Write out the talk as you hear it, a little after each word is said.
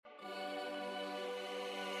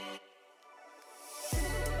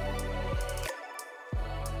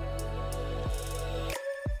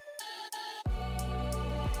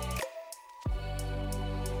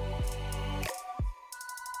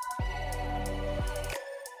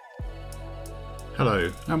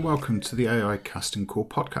Hello, and welcome to the AI Casting Call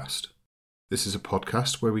podcast. This is a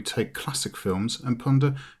podcast where we take classic films and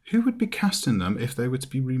ponder who would be cast in them if they were to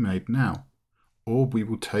be remade now. Or we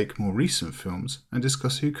will take more recent films and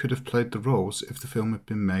discuss who could have played the roles if the film had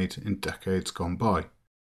been made in decades gone by.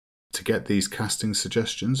 To get these casting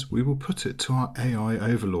suggestions, we will put it to our AI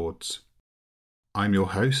overlords. I'm your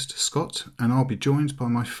host, Scott, and I'll be joined by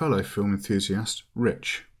my fellow film enthusiast,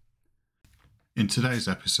 Rich. In today's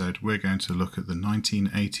episode, we're going to look at the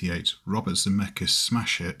 1988 Robert Zemeckis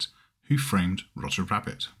smash hit, Who Framed Roger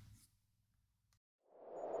Rabbit?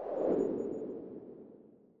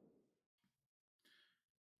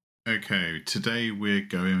 Okay, today we're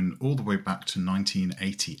going all the way back to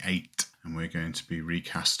 1988, and we're going to be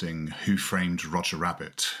recasting Who Framed Roger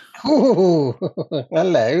Rabbit. Oh,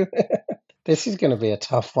 hello. This is going to be a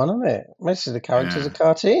tough one, isn't it? Most of the characters are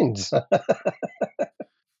cartoons.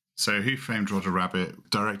 So Who Framed Roger Rabbit,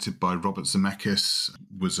 directed by Robert Zemeckis,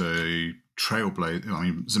 was a trailblazer. I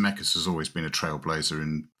mean, Zemeckis has always been a trailblazer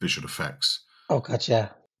in visual effects. Oh, God, yeah.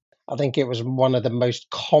 I think it was one of the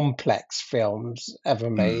most complex films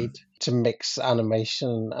ever made to mix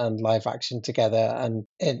animation and live action together, and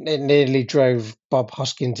it nearly drove Bob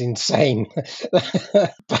Hoskins insane.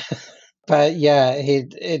 But yeah,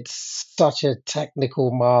 it's such a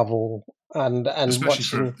technical marvel, and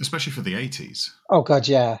especially for the 80s. Oh God,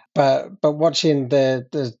 yeah. But watching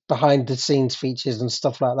the behind the scenes features and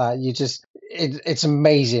stuff like that, it's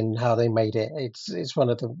amazing how they made it. It's one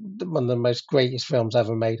of the most greatest films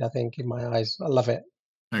ever made, I think, in my eyes. I love it.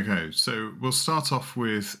 Okay, so we'll start off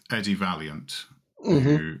with Eddie Valiant,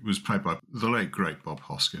 who was played by the late great Bob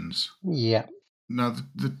Hoskins. Yeah. Now,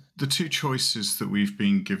 the two choices that we've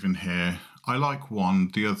been given here, I like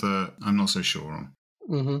one, the other I'm not so sure on.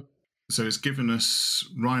 Mm-hmm. So it's given us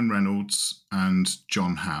Ryan Reynolds and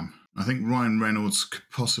John Hamm. I think Ryan Reynolds could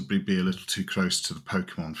possibly be a little too close to the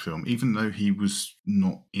Pokemon film, even though he was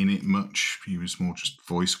not in it much. He was more just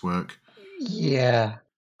voice work. Yeah.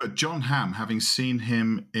 But John Hamm, having seen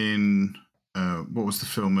him in, what was the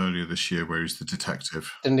film earlier this year where he's the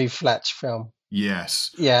detective? The new Fletch film.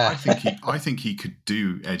 Yes. Yeah. I think he could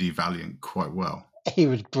do Eddie Valiant quite well. He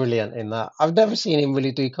was brilliant in that. I've never seen him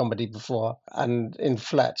really do comedy before. And in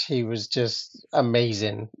Fletch, he was just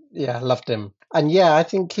amazing. Yeah, I loved him. And yeah, I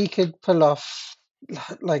think he could pull off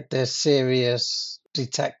like the serious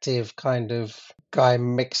detective kind of guy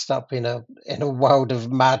mixed up in a world of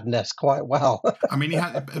madness quite well. I mean, he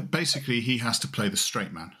has to play the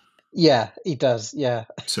straight man. Yeah, he does. Yeah.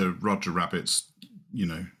 To Roger Rabbit's,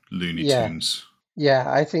 Looney Tunes.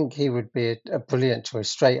 Yeah, I think he would be a brilliant choice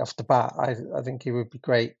straight off the bat. I think he would be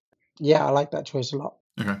great. Yeah, I like that choice a lot.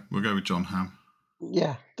 Okay, we'll go with John Hamm.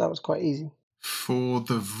 Yeah, that was quite easy. For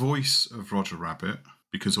the voice of Roger Rabbit,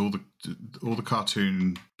 because all the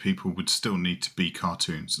cartoon people would still need to be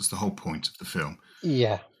cartoons. That's the whole point of the film.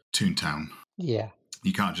 Yeah. Toontown. Yeah.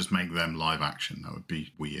 You can't just make them live action. That would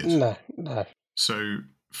be weird. No. So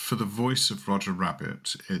for the voice of Roger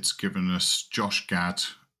Rabbit, it's given us Josh Gad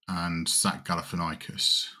and Zach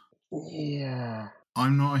Galifianakis. Yeah.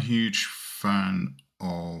 I'm not a huge fan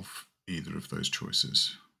of either of those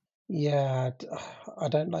choices. Yeah, I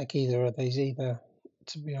don't like either of these either,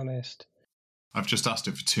 to be honest. I've just asked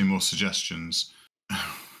it for two more suggestions.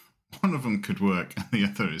 One of them could work, and the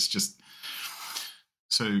other is just...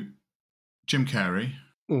 So, Jim Carrey.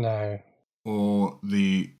 No. Or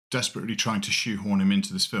the desperately trying to shoehorn him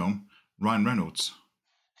into this film, Ryan Reynolds.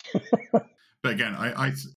 But again,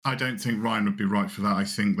 I don't think Ryan would be right for that. I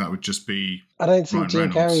think that would just be I don't think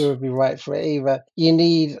Jim Carrey would be right for it either. You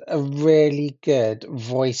need a really good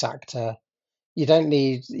voice actor. You don't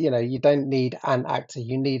need an actor.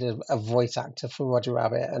 You need a voice actor for Roger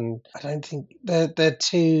Rabbit, and I don't think they're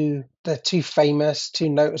too famous, too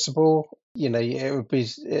noticeable.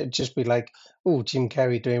 It'd just be like, oh, Jim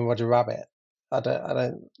Carrey doing Roger Rabbit. I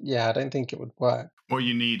don't think it would work. What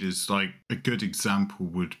you need is, like, a good example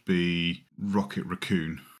would be Rocket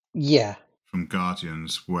Raccoon. Yeah. From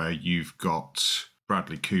Guardians, where you've got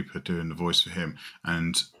Bradley Cooper doing the voice for him,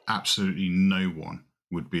 and absolutely no one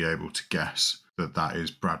would be able to guess that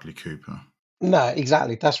is Bradley Cooper. No,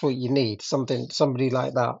 exactly. That's what you need. Somebody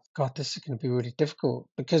like that. God, this is going to be really difficult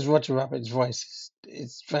because Roger Rabbit's voice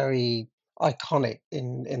is very iconic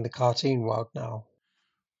in the cartoon world now.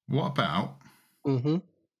 What about? Mm-hmm.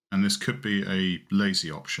 And this could be a lazy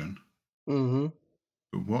option. Mm-hmm.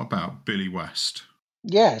 But what about Billy West?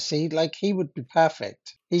 Yeah, see, like he would be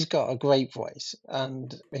perfect. He's got a great voice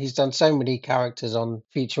and he's done so many characters on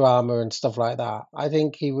Futurama and stuff like that. I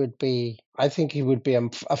think he would be a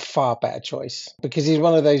far better choice because he's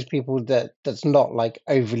one of those people that's not like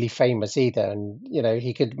overly famous either. And, you know,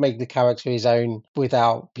 he could make the character his own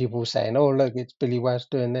without people saying, oh, look, it's Billy West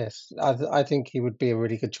doing this. I think he would be a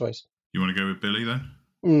really good choice. You want to go with Billy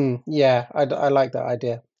then? Yeah, I like that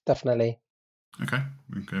idea. Definitely. Okay,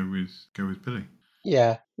 we'll go with Billy.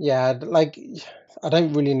 Yeah. Like, I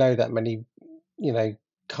don't really know that many, you know,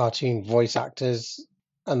 cartoon voice actors,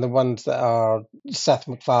 and the ones that are Seth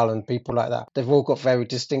MacFarlane, people like that. They've all got very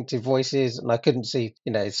distinctive voices, and I couldn't see,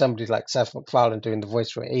 you know, somebody like Seth MacFarlane doing the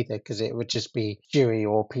voice for it either, because it would just be Dewey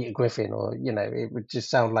or Peter Griffin, or you know, it would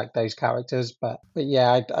just sound like those characters. But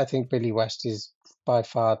yeah, I think Billy West is by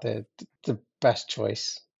far the best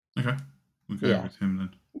choice. Okay, we'll go Yeah, with him then.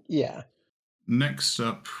 yeah. Next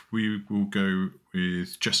up, we will go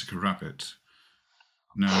with Jessica Rabbit.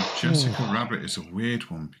 Now, Jessica Rabbit is a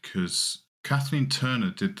weird one because Kathleen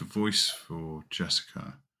Turner did the voice for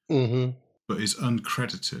Jessica, but is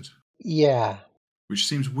uncredited. Yeah. Which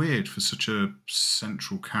seems weird for such a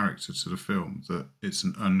central character to the film that it's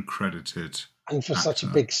an uncredited And for actor. such a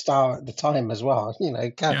big star at the time as well, you know,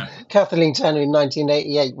 Yeah. Kathleen Turner in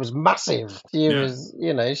 1988 was massive. She Yeah. was,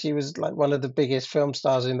 you know, she was like one of the biggest film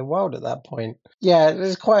stars in the world at that point. Yeah,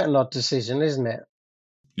 it's quite an odd decision, isn't it?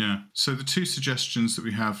 Yeah. So the two suggestions that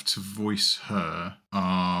we have to voice her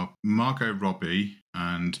are Margot Robbie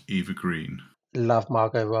and Eva Green. Love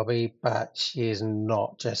Margot Robbie, but she is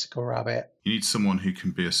not Jessica Rabbit. You need someone who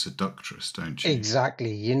can be a seductress, don't you?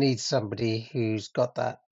 Exactly. You need somebody who's got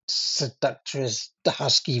that seductress,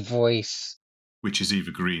 husky voice. Which is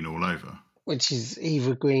Eva Green all over. Which is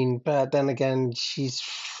Eva Green, but then again, she's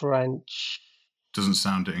French. Doesn't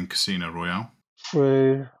sound it in Casino Royale.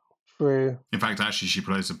 True. In fact, actually, she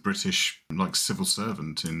plays a British civil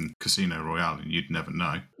servant in Casino Royale, and you'd never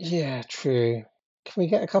know. Yeah, true. Can we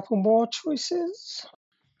get a couple more choices?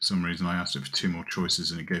 For some reason, I asked it for two more choices,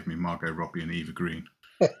 and it gave me Margot Robbie and Eva Green.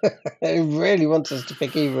 It really wants us to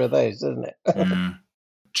pick either of those, doesn't it? Yeah.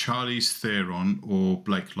 Charlize Theron or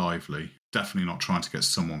Blake Lively. Definitely not trying to get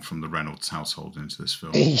someone from the Reynolds household into this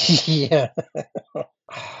film. Yeah. Oh,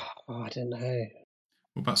 I don't know.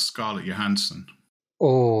 What about Scarlett Johansson?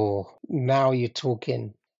 Oh, now you're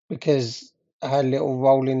talking. Because her little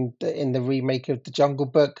role in the remake of The Jungle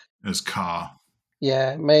Book, As Car.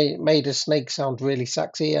 yeah, made a snake sound really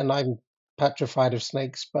sexy, and I'm petrified of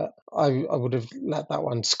snakes, but I would have let that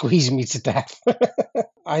one squeeze me to death.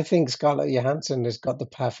 I think Scarlett Johansson has got the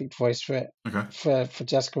perfect voice for it. Okay. For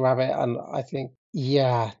Jessica Rabbit, and I think,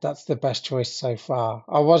 yeah, that's the best choice so far.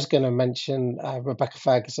 I was going to mention Rebecca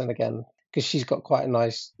Ferguson again because she's got quite a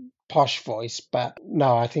nice posh voice, but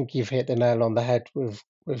no, I think you've hit the nail on the head with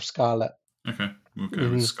Scarlett. Okay, we'll go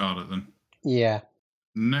with Scarlett then. Yeah.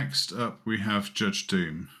 Next up, we have Judge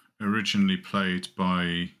Doom, originally played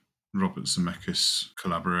by Robert Zemeckis'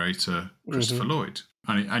 collaborator Christopher Lloyd,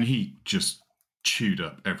 and he just chewed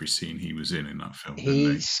up every scene he was in that film.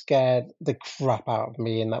 He scared the crap out of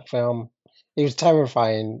me in that film. It was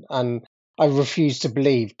terrifying, and I refused to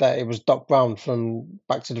believe that it was Doc Brown from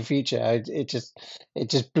Back to the Future. It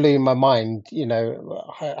just blew my mind. You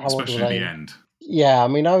know, how old was especially I? the end. Yeah, I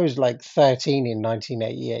mean, I was like 13 in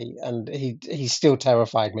 1988, and he still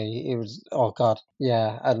terrified me. It was, oh God,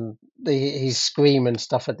 yeah, and his scream and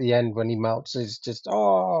stuff at the end when he melts is just,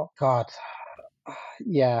 oh God,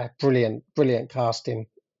 yeah, brilliant casting.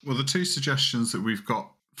 Well, the two suggestions that we've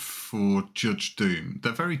got for Judge Doom,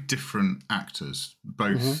 they're very different actors,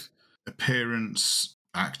 both appearance,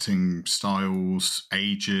 acting styles,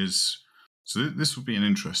 ages. So this would be an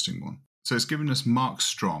interesting one. So it's given us Mark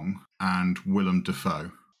Strong and Willem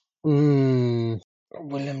Dafoe. Willem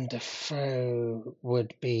Dafoe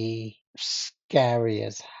would be scary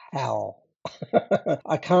as hell.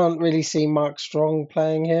 I can't really see Mark Strong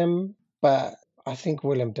playing him, but I think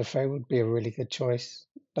Willem Dafoe would be a really good choice.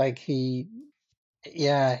 Like he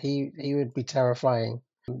would be terrifying.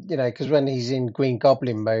 You know, because when he's in Green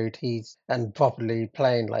Goblin mode, and properly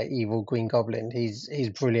playing like evil Green Goblin, he's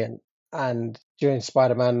brilliant. And during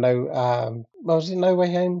Spider-Man, what was it, No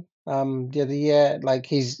Way Home? The other year, like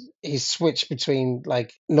he's switched between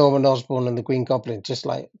like Norman Osborn and the Green Goblin, just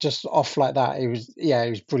off like that. It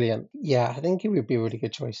was brilliant. Yeah, I think he would be a really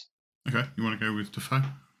good choice. Okay, you want to go with Dafoe?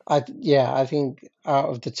 I think out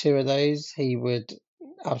of the two of those, he would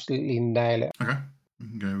absolutely nail it. Okay, we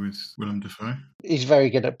can go with Willem Dafoe. He's very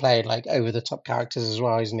good at playing like over the top characters as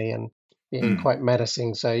well, isn't he? And being quite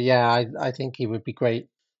menacing. So yeah, I think he would be great.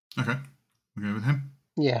 Okay, we'll go with him.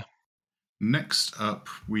 Yeah. Next up,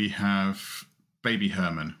 we have Baby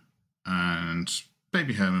Herman, and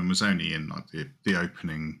Baby Herman was only in like the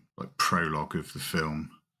opening like prologue of the film,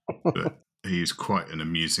 but he's quite an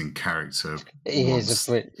amusing character He is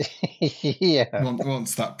a Brit. Yeah.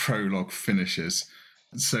 once that prologue finishes.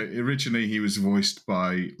 So originally he was voiced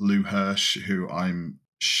by Lou Hirsch, who I'm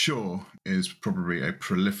sure is probably a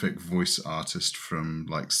prolific voice artist from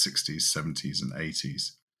like 60s, 70s, and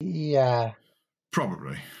 80s. Yeah.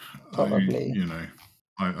 Probably. Probably.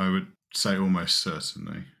 I would say almost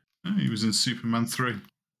certainly. Oh, he was in Superman 3.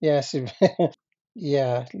 Yes.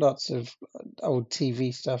 Yeah. Lots of old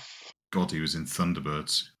TV stuff. God, he was in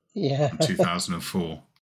Thunderbirds Yeah. in 2004.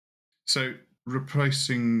 So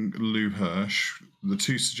replacing Lou Hirsch, the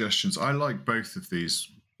two suggestions, I like both of these.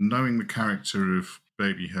 Knowing the character of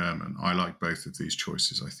Baby Herman, I like both of these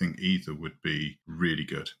choices. I think either would be really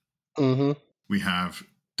good. Mm-hmm. We have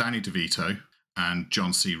Danny DeVito and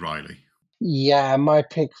John C. Reilly. Yeah, my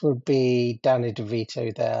pick would be Danny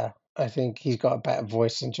DeVito there. I think he's got a better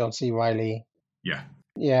voice than John C. Reilly. Yeah.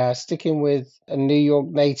 Yeah, sticking with a New York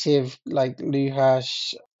native like Lou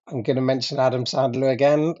Hirsch, I'm going to mention Adam Sandler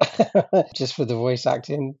again, just for the voice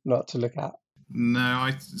acting, not to look at. No,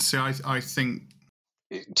 I think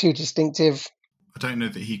Too distinctive. I don't know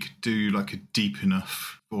that he could do like a deep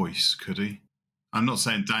enough voice, could he? I'm not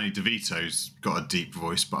saying Danny DeVito's got a deep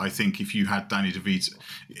voice, but I think if you had Danny DeVito,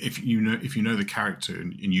 if you know the character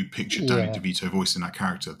and you picture Danny DeVito voice in that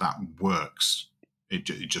character, that works. It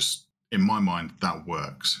just, in my mind, that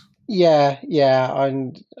works. Yeah,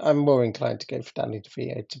 I'm more inclined to go for Danny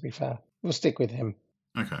DeVito, to be fair. We'll stick with him.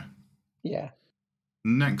 Okay. Yeah.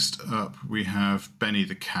 Next up, we have Benny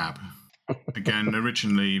the Cab. Again,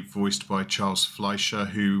 originally voiced by Charles Fleischer,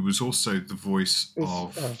 who was also the voice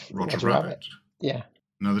of Roger Rabbit. Yeah.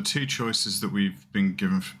 Now, the two choices that we've been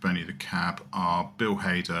given for Benny the Cab are Bill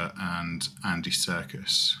Hader and Andy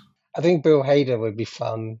Serkis. I think Bill Hader would be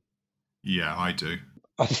fun. Yeah, I do.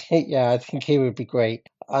 I think he would be great.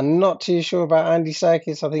 I'm not too sure about Andy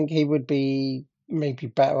Serkis. I think he would be maybe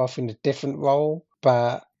better off in a different role.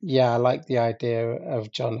 But yeah, I like the idea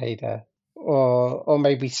of John Hader or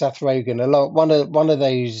maybe Seth Rogen. One of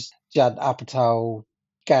those Judd Apatow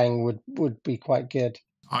gang would be quite good.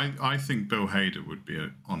 I think Bill Hader would be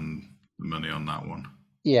on the money on that one.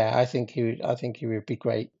 Yeah, I think he would be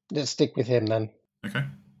great. Let's stick with him then. Okay.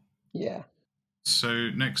 Yeah. So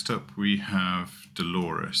next up we have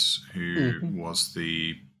Dolores, who was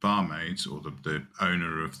the barmaid or the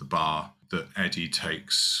owner of the bar that Eddie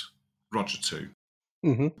takes Roger to.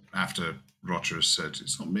 Mm-hmm. After Roger has said,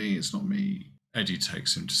 it's not me, Eddie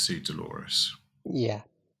takes him to see Dolores. Yeah.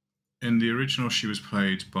 In the original, she was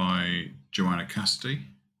played by Joanna Cassidy,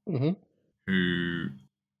 who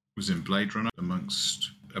was in Blade Runner, amongst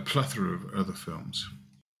a plethora of other films.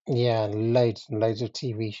 Yeah, loads and loads of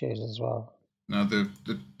TV shows as well. Now, the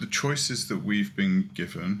choices that we've been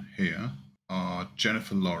given here are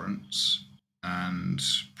Jennifer Lawrence and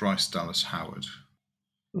Bryce Dallas Howard.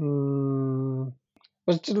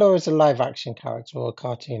 Was Dolores a live-action character or a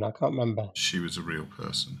cartoon? I can't remember. She was a real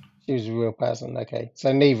person. She was a real person, okay.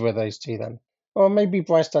 So neither of those two then. Or maybe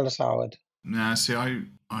Bryce Dallas Howard. Nah, see, I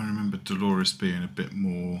remember Dolores being a bit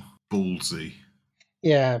more ballsy.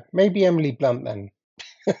 Yeah, maybe Emily Blunt then.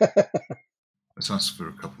 Let's ask for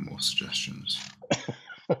a couple more suggestions.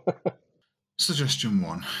 Suggestion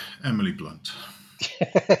 1, Emily Blunt.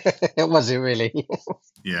 Was it really?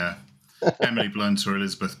 Yeah, Emily Blunt or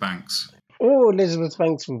Elizabeth Banks. Oh, Elizabeth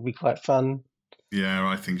Banks would be quite fun. Yeah,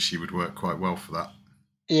 I think she would work quite well for that.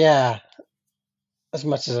 Yeah, as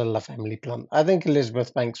much as I love Emily Blunt, I think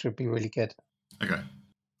Elizabeth Banks would be really good. Okay,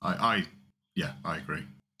 I agree.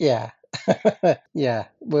 Yeah, yeah.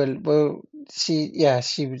 Well, she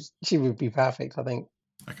would be perfect, I think.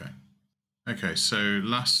 Okay. So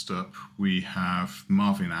last up we have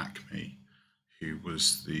Marvin Acme, who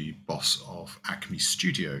was the boss of Acme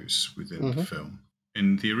Studios within the film.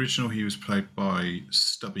 In the original, he was played by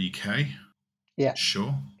Stubby K. Yeah.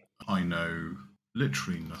 Sure. I know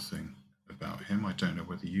literally nothing about him. I don't know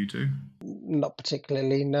whether you do. Not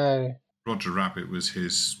particularly, no. Roger Rabbit was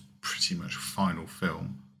his pretty much final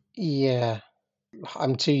film. Yeah.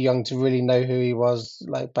 I'm too young to really know who he was,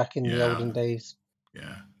 like back in the olden days.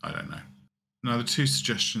 Yeah, I don't know. Now, the two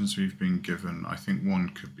suggestions we've been given, I think one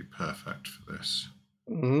could be perfect for this.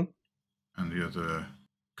 Mm-hmm. And the other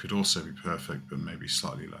could also be perfect, but maybe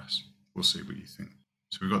slightly less. We'll see what you think.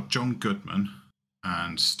 So we've got John Goodman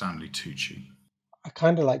and Stanley Tucci. I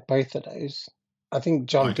kind of like both of those. I think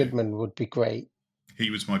John Goodman would be great.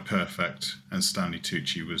 He was my perfect, and Stanley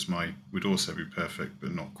Tucci would also be perfect,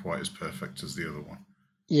 but not quite as perfect as the other one.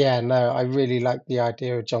 Yeah, no, I really like the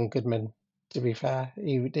idea of John Goodman. To be fair,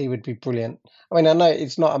 he would be brilliant. I mean, I know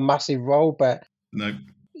it's not a massive role, but No.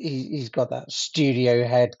 he's got that studio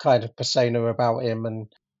head kind of persona about him, and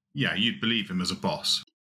Yeah, you'd believe him as a boss.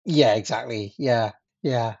 yeah, exactly. Yeah,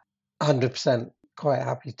 100%. Quite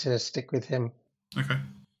happy to stick with him. Okay.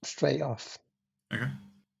 Straight off. Okay.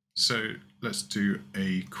 So let's do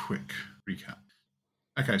a quick recap.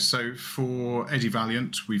 Okay, so for Eddie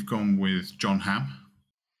Valiant, we've gone with John Hamm.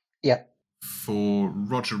 Yeah. For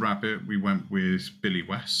Roger Rabbit, we went with Billy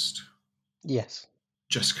West. Yes.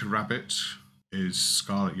 Jessica Rabbit is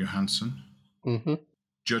Scarlett Johansson. Mm-hmm.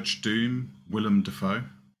 Judge Doom, Willem Dafoe.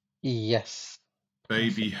 Yes.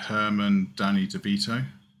 Baby Perfect. Herman, Danny DeVito.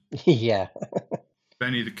 Yeah.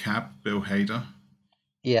 Benny the Cab, Bill Hader.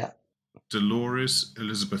 Yeah. Dolores,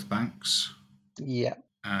 Elizabeth Banks. Yeah.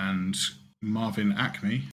 And Marvin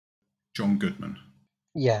Acme, John Goodman.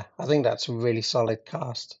 Yeah. I think that's a really solid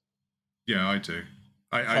cast. Yeah, I do.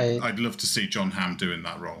 I'd love to see John Hamm doing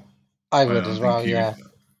that role. I would I as think well. Yeah.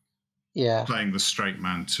 Yeah. playing the straight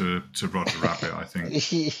man to Roger Rabbit, I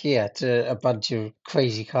think. Yeah. To a bunch of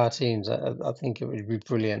crazy cartoons, I think it would be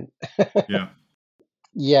brilliant. Yeah.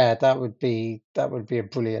 Yeah, that would be a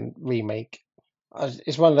brilliant remake.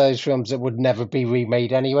 It's one of those films that would never be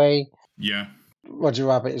remade anyway. Yeah. Roger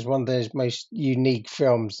Rabbit is one of those most unique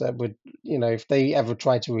films that would, if they ever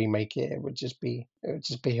tried to remake it, it would just be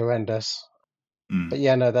horrendous. But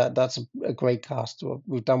yeah, no, that's a great cast.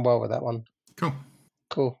 We've done well with that one. Cool.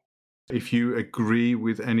 Cool. If you agree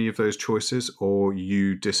with any of those choices or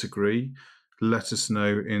you disagree, let us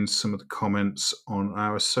know in some of the comments on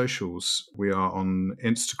our socials. We are on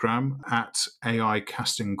Instagram at AI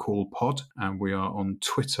Casting Call Pod, and we are on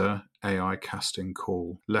Twitter, AI Casting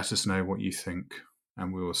Call. Let us know what you think,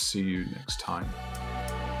 and we will see you next time.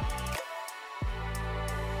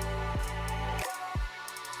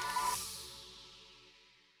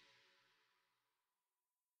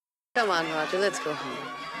 Come on, Roger, let's go home.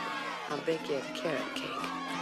 I'll bake you a carrot cake.